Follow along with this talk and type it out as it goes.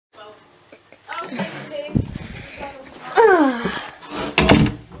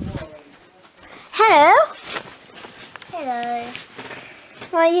Hello. Hello.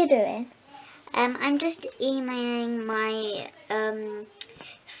 What are you doing? I'm just emailing my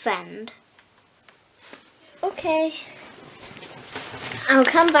friend. Okay. I'll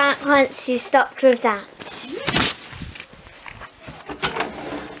come back once you stopped with that.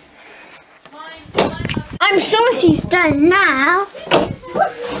 I'm sure she's done now.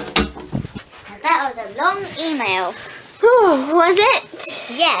 That was a long email. Oh, was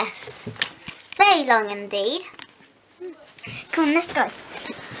it? Yes. Very long indeed. Come on, let's go.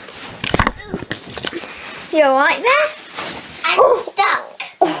 You alright there? I'm stuck.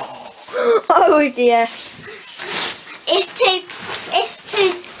 Oh dear. It's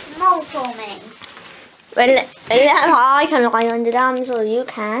too small for me. Well, I can lie on the dam, so you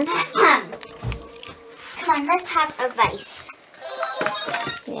can. Come on, let's have a race.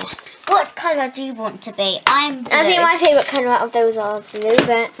 Yeah. What colour do you want to be? I'm blue. I think my favourite colour out of those are blue,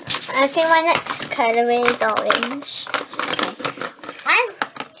 but I think my next colour is orange. I'm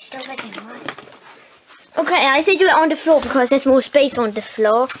still looking right. Okay, I said do it on the floor because there's more space on the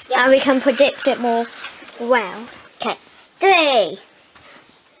floor, and we can predict it more well. Okay. 3.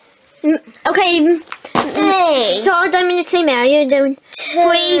 Okay. 3. So I'm in the same area. You're doing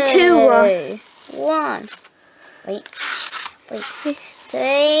 3, 2, 1. 1. Wait.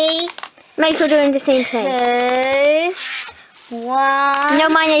 3. Make sure they're in the same place. 2. 1. No,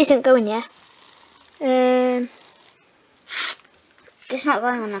 mine isn't going yet. It's not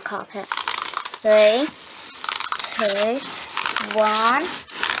going on the carpet. 3, 2, 1.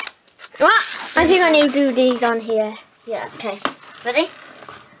 What? I think I need to do these on here. Yeah. Okay. Ready?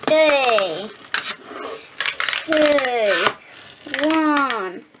 3, 2,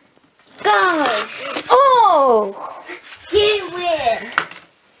 1. Go! Oh! You win.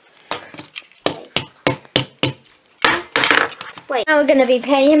 Wait. Now we're going to be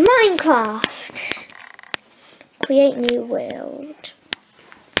playing Minecraft. Create new world.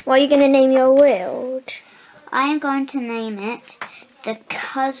 What are you going to name your world? I am going to name it the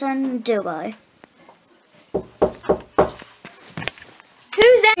Cousin Duo. Who's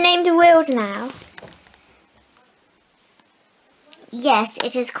that named the world now? Yes,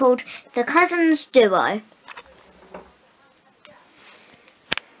 it is called the Cousins Duo.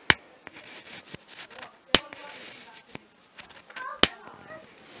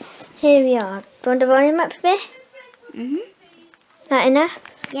 Here we are. Do you want the volume up a bit? That enough?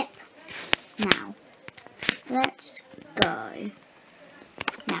 Yep. Now, let's go.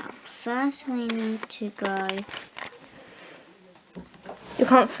 Now, first we need to go... You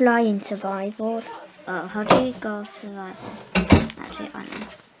can't fly in survival. Oh, how do you go survival? Actually, I know.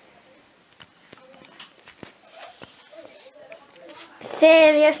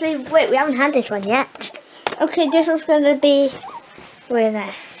 Seriously? Wait, we haven't had this one yet. Okay, this one's going to be with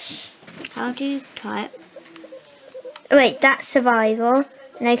us. How do you type? Wait, that's survival.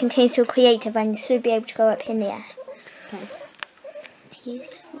 And it contains to creative and you should be able to go up in the air. Okay.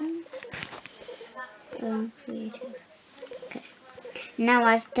 Peaceful. Creative. Okay. Now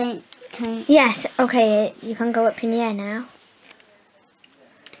I've done... Yes, okay, you can go up in the air now.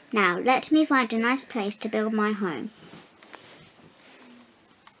 Now, let me find a nice place to build my home.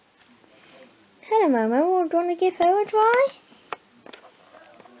 Hello, Mama. Do you want to give her a try?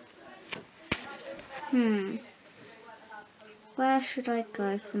 Where should I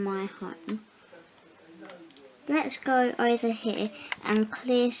go for my home? Let's go over here and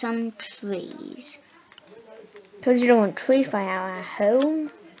clear some trees. Because you don't want trees by our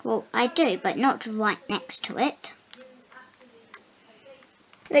home. Well, I do, but not right next to it.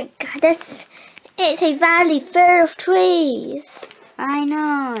 Look, it's a valley full of trees. I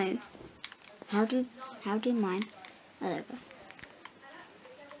know. How do mine? Oh, there we go.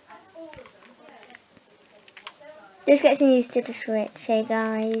 Just getting used to the Switch, hey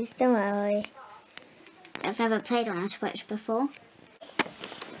guys, don't worry. I've never played on a Switch before.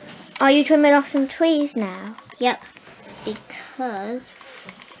 Are you trimming off some trees now? Yep,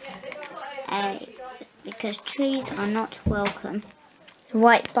 because trees are not welcome.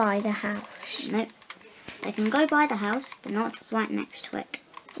 Right by the house. Nope. They can go by the house, but not right next to it.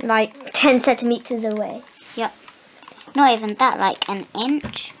 Like 10 centimetres away. Yep. Not even that, like an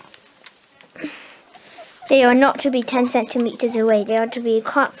inch. They are not to be 10 centimetres away, they are to be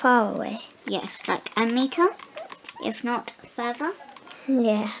quite far away. Yes, like a metre, if not further.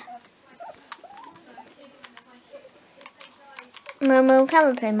 Yeah. Momo, can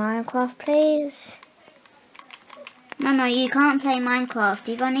we play Minecraft, please? Mama, you can't play Minecraft.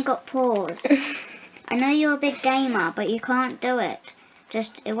 You've only got paws. I know you're a big gamer, but you can't do it.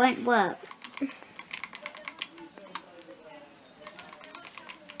 It won't work.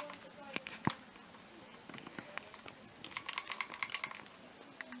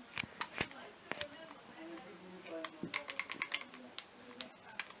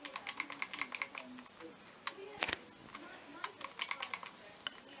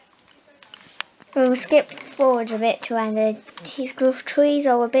 We'll skip forward a bit to when the trees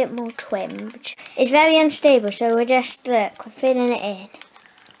are a bit more trimmed. It's very unstable, so we're just, look, we're filling it in.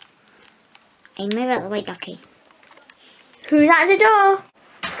 Hey, move out of the way, Ducky. Who's at the door?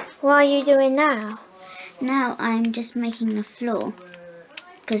 What are you doing now? Now I'm just making the floor.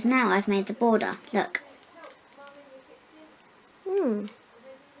 Because now I've made the border. Look.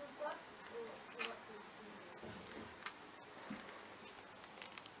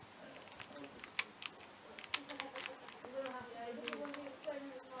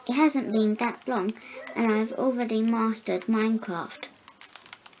 It hasn't been that long and I've already mastered Minecraft.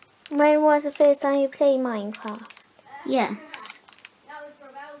 When was the first time you played Minecraft? Yes.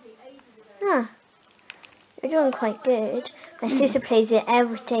 Huh. You're doing quite good. My sister plays it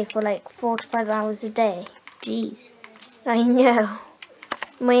every day for like 4 to 5 hours a day. Jeez. I know.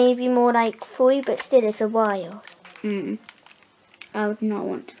 Maybe more like 3, but still it's a while. I would not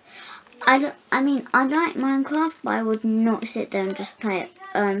want to. I like Minecraft, but I would not sit there and just play it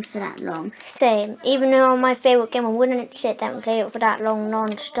for that long. Same. Even though my favourite game, I wouldn't sit there and play it for that long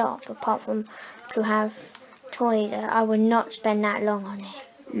non-stop, apart from to have toilet. I would not spend that long on it.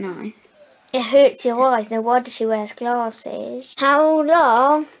 No. It hurts your eyes. No wonder she wears glasses. How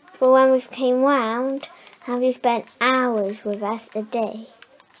long, for when we came round, have you spent hours with us a day?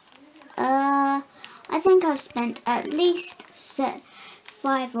 I think I've spent at least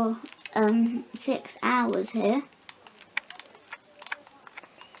 5 or 6 hours here.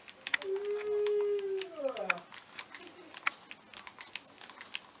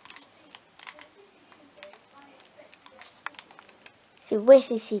 So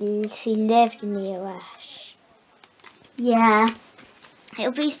wishes she lived near us. Yeah.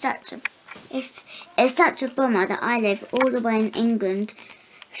 It'll be such a it's such a bummer that I live all the way in England,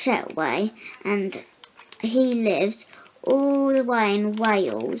 Shetway, and he lives all the way in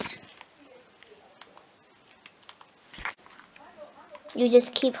Wales. You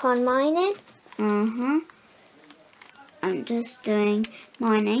just keep on mining? I'm just doing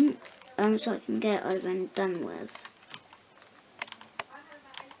mining so I can get over and done with.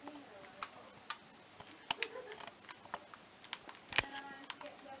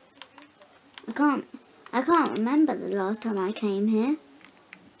 I can't remember the last time I came here.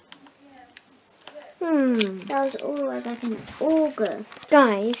 That was all the way back in August.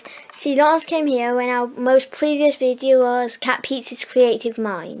 Guys, see, last came here when our most previous video was Cat Pizza's Creative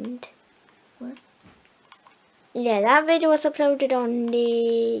Mind. What? Yeah, that video was uploaded on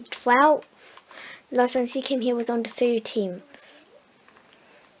the 12th. Last time she came here was on the 13th.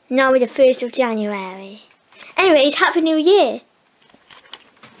 Now we're the 1st of January. Anyway, it's Happy New Year.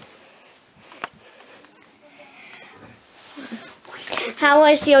 How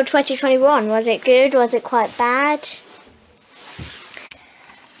was your 2021? Was it good? Was it quite bad?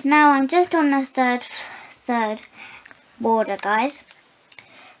 Now I'm just on the third border, guys.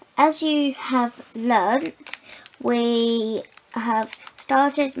 As you have learnt, we have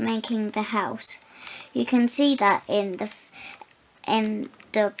started making the house. You can see that in the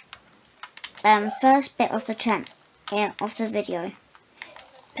first bit of the video.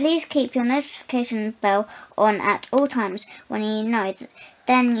 Please keep your notification bell on at all times when you know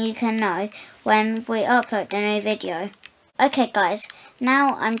then you can know when we upload a new video. Okay guys,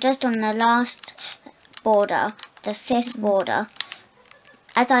 now I'm just on the last border, the 5th border.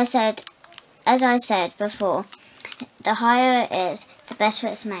 As I said before, the higher it is, the better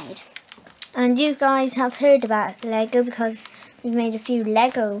it's made. And you guys have heard about Lego because we've made a few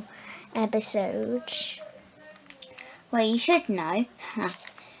Lego episodes. Well, you should know.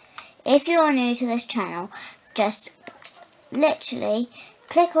 If you're new to this channel, just literally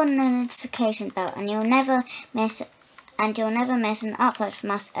click on the notification bell and you'll never miss an upload from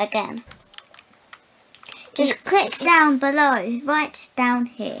us again. Just click down below, right down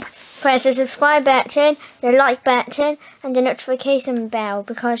here. Press the subscribe button, the like button and the notification bell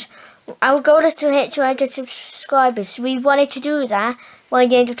because our goal is to hit 200 subscribers. We wanted to do that by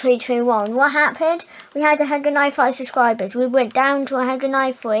the end of 2021. What happened? We had 195 subscribers. We went down to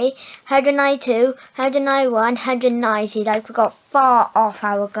 193, 192, 191, 190. Like we got far off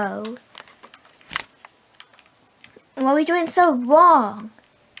our goal. What are we doing so wrong?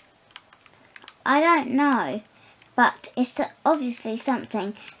 I don't know, but it's obviously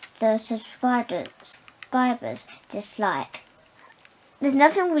something the subscribers dislike. There's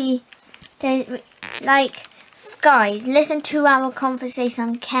nothing like, guys, listen to our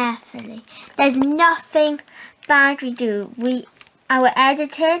conversation carefully. There's nothing bad we do. Our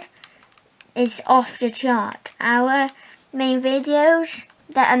editing is off the chart. Our main videos,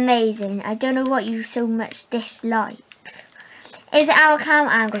 they're amazing. I don't know what you so much dislike. is our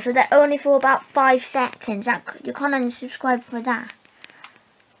camera angle, so they're only for about 5 seconds. You can't unsubscribe for that.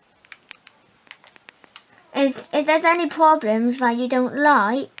 If there's any problems that you don't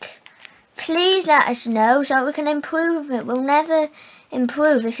like, please let us know so we can improve it. We'll never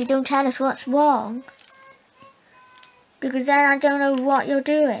improve if you don't tell us what's wrong. Because then I don't know what you're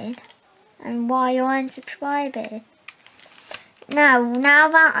doing and why you're unsubscribing. Now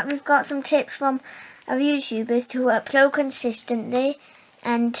that we've got some tips from our YouTubers to upload consistently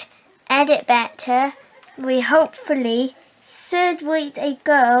and edit better, we hopefully should reach a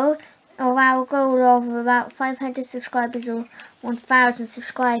goal, or our goal of about 500 subscribers or 1,000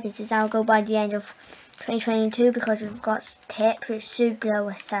 subscribers is our goal by the end of 2022, because we've got tips which should blow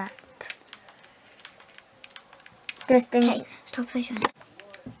us up. Okay, stop videoing.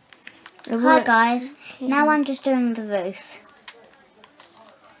 Hi guys, now I'm just doing the roof.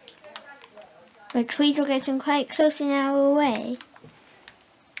 The trees are getting quite close in our way.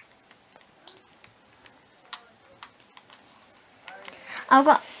 I've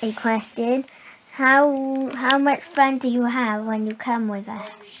got a question. How much fun do you have when you come with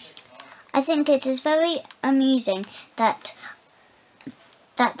us? I think it is very amusing that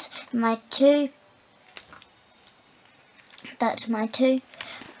my two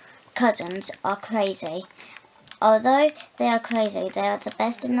cousins are crazy. Although they are crazy, they are the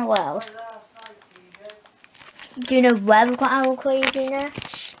best in the world. Do you know where we've got our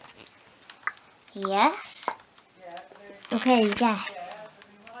craziness? Yes. Okay, yeah.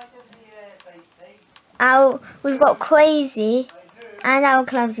 We've got crazy and our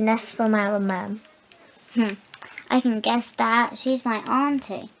clumsiness from our mum. I can guess that. She's my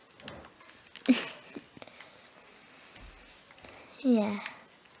auntie. Yeah.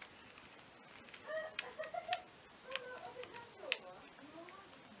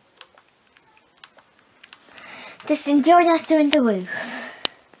 Just enjoy us doing the roof.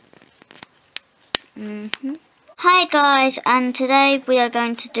 Hi guys, and today we are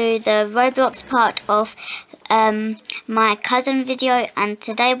going to do the Roblox part of my cousin video, and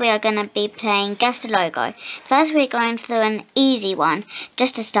today we are going to be playing Guess the Logo. First we're going through an easy one,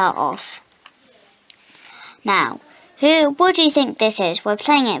 just to start off. Now, what do you think this is? We're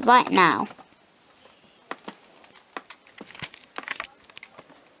playing it right now.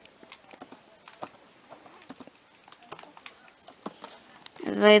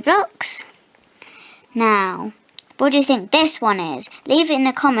 Roblox. Now, what do you think this one is? Leave it in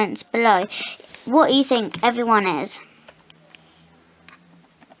the comments below what you think everyone is.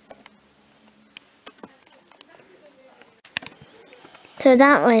 So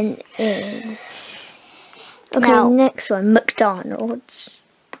that one is... Okay, Now, next one, McDonald's.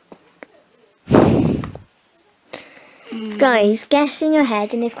 Guys, guess in your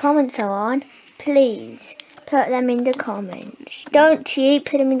head, and if comments are on, please put them in the comments. Don't cheat,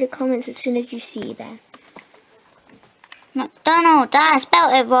 put them in the comments as soon as you see them. McDonald's, I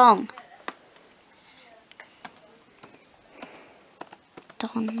spelled it wrong.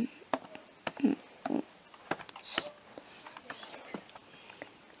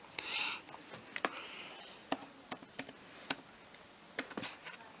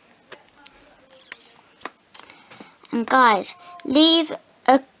 And guys, leave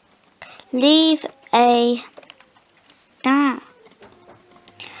a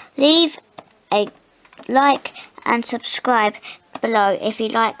like and subscribe below if you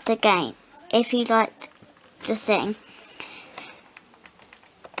like the game, if you like the thing.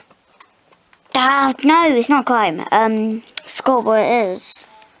 No, it's not crime. Forgot what it is.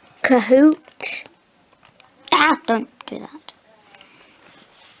 Kahoot. Don't do that.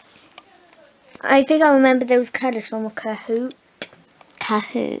 I think I remember those colours from a Kahoot.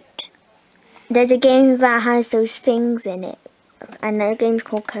 Kahoot. There's a game that has those things in it, and the game's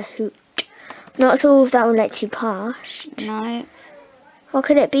called Kahoot. Not sure if that will let you pass. No. What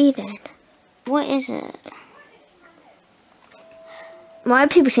could it be then? What is it? Why are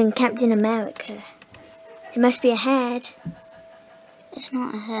people saying Captain America? It must be a head. It's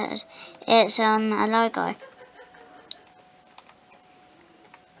not a head. It's a logo.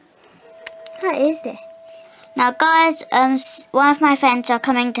 What is it? Now guys, one of my friends are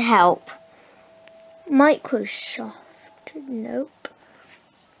coming to help. Microsoft. Nope.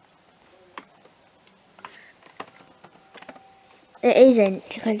 It isn't,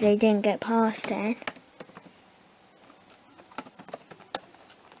 because they didn't get past it.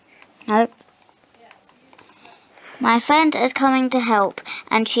 Nope. My friend is coming to help,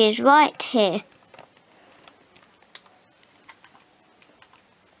 and she is right here.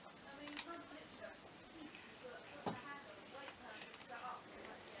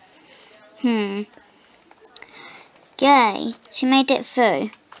 Yay, she made it through.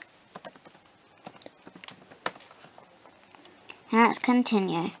 Now let's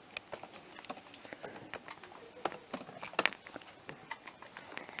continue.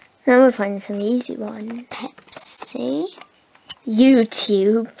 Now we're finding some easy ones. Pepsi.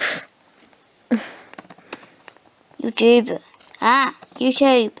 YouTube. YouTube. Ah,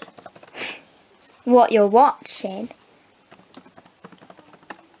 YouTube. What you're watching.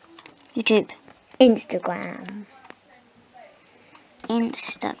 YouTube. Instagram.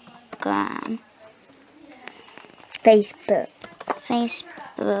 Instagram. Facebook.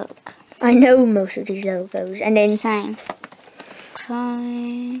 Facebook. I know most of these logos. And then Same.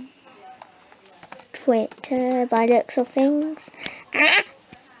 Chrome. Twitter, by the looks of things.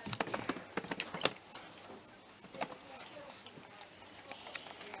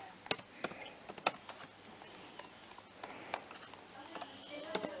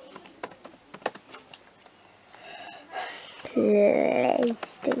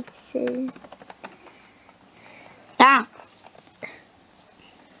 PlayStation. Down.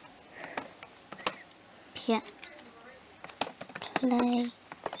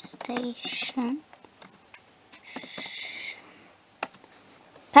 PlayStation.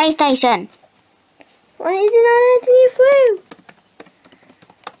 PlayStation. Why is it not letting you through?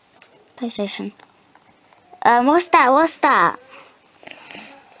 PlayStation. What's that?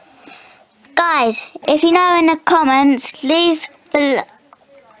 Guys, if you know in the comments, leave below.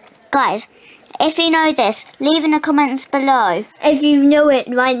 Guys, if you know this, leave in the comments below. If you know it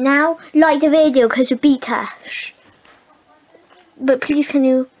right now, like the video because it beat us. But please can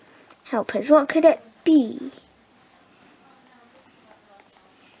you help us? What could it be?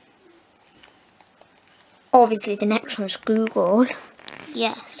 Obviously the next one's Google.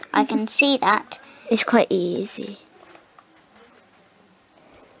 Yes, I can see that. It's quite easy.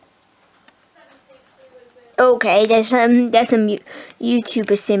 Okay, there's some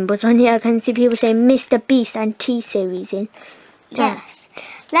YouTuber symbols on here. I can see people saying Mr. Beast and T-Series in. Yes.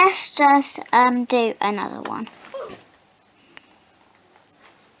 Let's just do another one.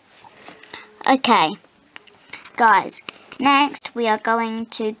 Okay, guys. Next, we are going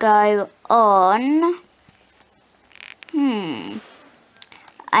to go on.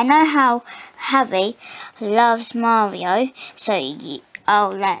 I know how Harry loves Mario, so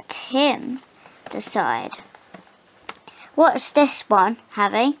I'll let him decide. What's this one,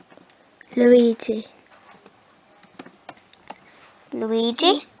 Harry? Luigi.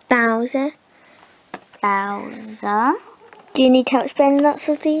 Luigi? Bowser. Bowser? Do you need help spelling lots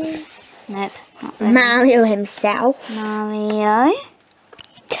of these? Nope, not really. Mario himself. Mario?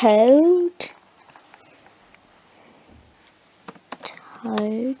 Toad.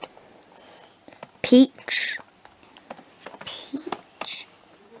 Toad. Peach. Peach.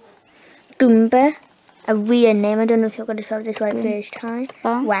 Goomba. A weird name. I don't know if you're going to spell this right first time.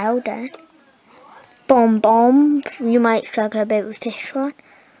 Bom. Well done. Bomb Bomb. You might struggle a bit with this one.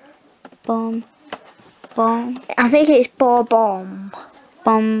 Bomb. Bomb. I think it's Bob Bomb.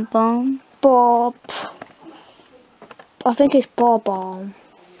 Bomb. Bomb. Bob. I think it's Bob Bomb.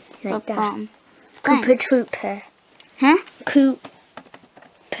 Like that. Bomb. Cooper Trooper. Huh? Cooper.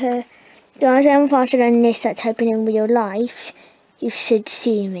 Do I sound faster than this at typing in real life? You should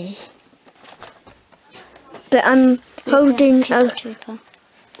see me. But I'm holding a... Trooper.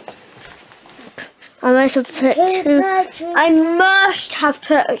 I must have put I must have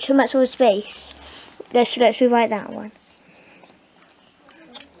put too much of a space. Let's rewrite that one.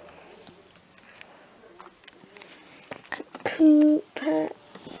 Cooper.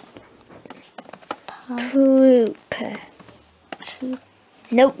 Trooper.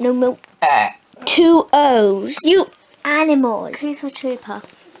 Nope. 2 O's. You animals. Cooper Trooper.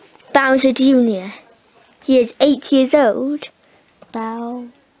 Bowser Jr. He is 8 years old. Bow.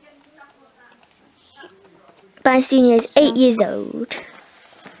 Bowser Jr. is 8 years old.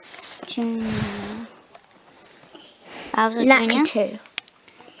 Junior. Bowser Lack Jr.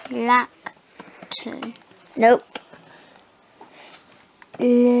 2. Lack 2. Nope.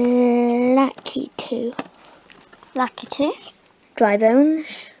 Lucky 2. Lucky 2. Dry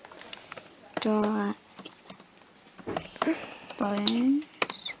Bones. Dry Bones.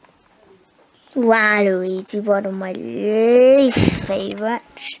 Waluigi, one of my least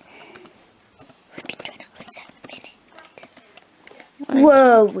favourites. We've been doing it for 7 minutes.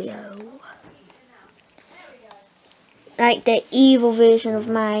 Wario. Like the evil version of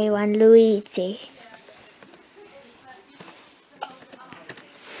Mario and Luigi.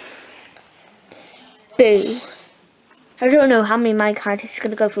 Boo. I don't know how many my characters are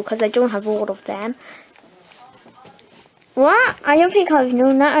going to go through because I don't have all of them. What? I don't think I've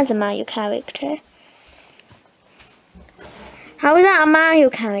known that as a Mario character. How is that a Mario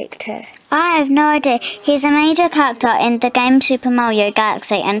character? I have no idea. He's a major character in the game Super Mario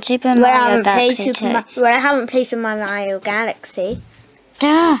Galaxy and Super Mario Galaxy 2. Well, I haven't played Super Mario Galaxy.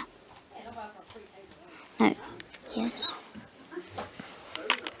 Duh. No. Yes.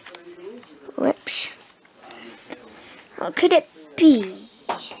 Whoops. What could it be?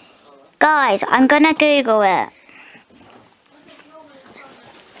 Guys, I'm gonna Google it.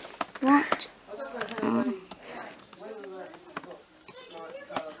 What?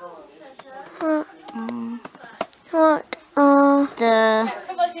 What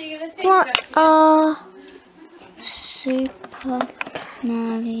are Super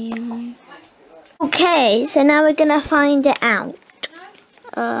Mario? Okay, so now we're gonna find it out.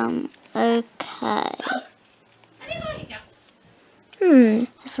 Okay.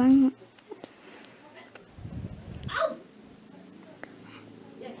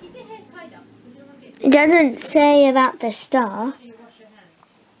 It doesn't say about the star.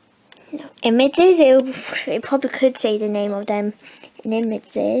 No, images, it probably could say the name of them in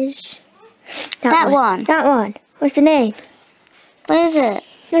images. That one. That one. What's the name? What is it?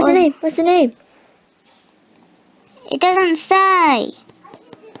 What's the name? What's the name? It doesn't say.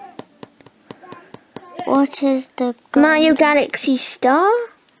 What is the Mario Galaxy Star?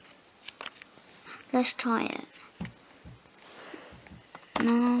 Let's try it.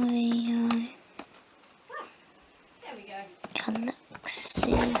 Mario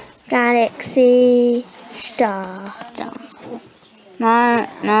Galaxy Star. No.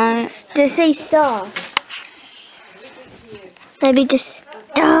 Just say star. Maybe just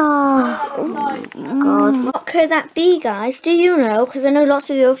star. God. What could that be, guys? Do you know? Because I know lots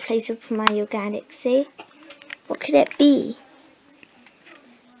of you have played Super Mario Galaxy. What could it be?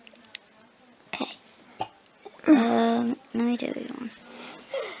 Okay. Let me do it one.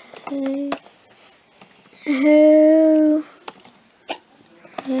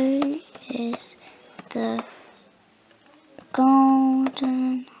 Who is the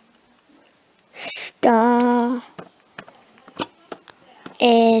golden star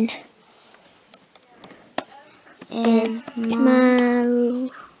in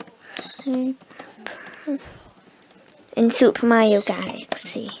Super Mario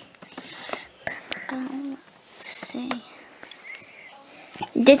Galaxy?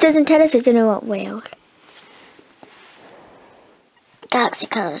 This doesn't tell us, I don't know what whale. Galaxy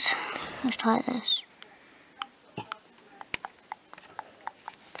colors. Let's try this.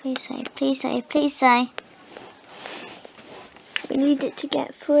 Please say, please say, please say. We need it to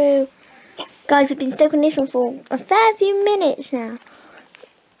get through. Guys, we've been stuck on this one for a fair few minutes now.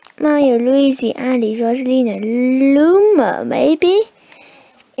 Mario, Luigi, Alice, Rosalina, Luma, maybe?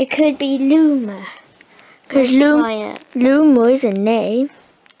 It could be Luma. Because Luma is a name.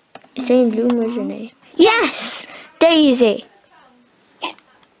 It's saying Luma is a name. Yes! Daisy.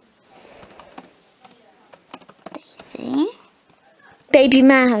 Daisy. Baby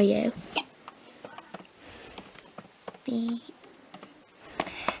Mario.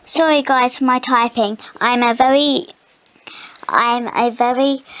 Sorry guys for my typing. I'm a very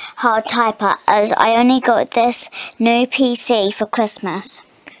hard typer as I only got this new PC for Christmas.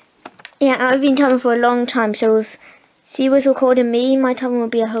 Yeah, I've been typing for a long time, so if she was recording me, my typing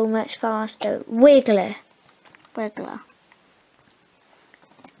would be a whole much faster. Wiggler.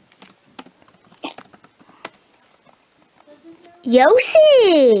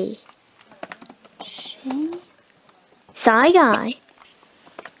 Yoshi! Shy Guy.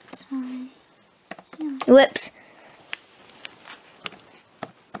 Whoops.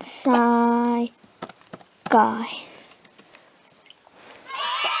 Shy Guy.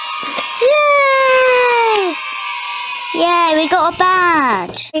 Yay! Yay, we got a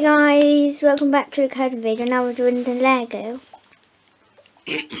badge! Hey guys, welcome back to the cousin video. Now we're doing the Lego.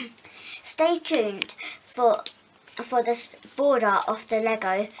 Stay tuned for this border of the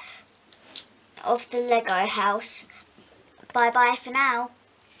Lego house. Bye bye for now.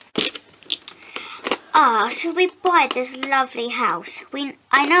 Should we buy this lovely house?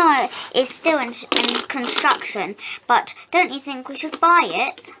 I know it's still in construction, but don't you think we should buy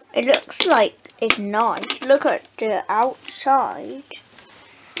it? It looks like it's nice. Look at the outside.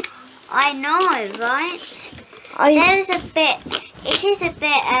 I know, right? It is a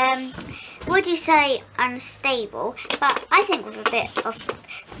bit, would you say unstable, but I think with a bit of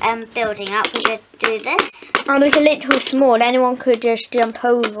building up we could do this. And it's a little small, anyone could just jump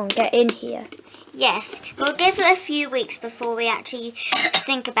over and get in here. Yes, we'll give it a few weeks before we actually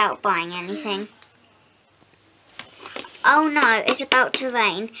think about buying anything. Oh no, it's about to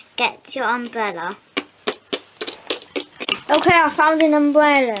rain. Get your umbrella. Okay, I found an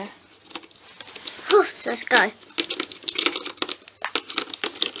umbrella. Whew, let's go.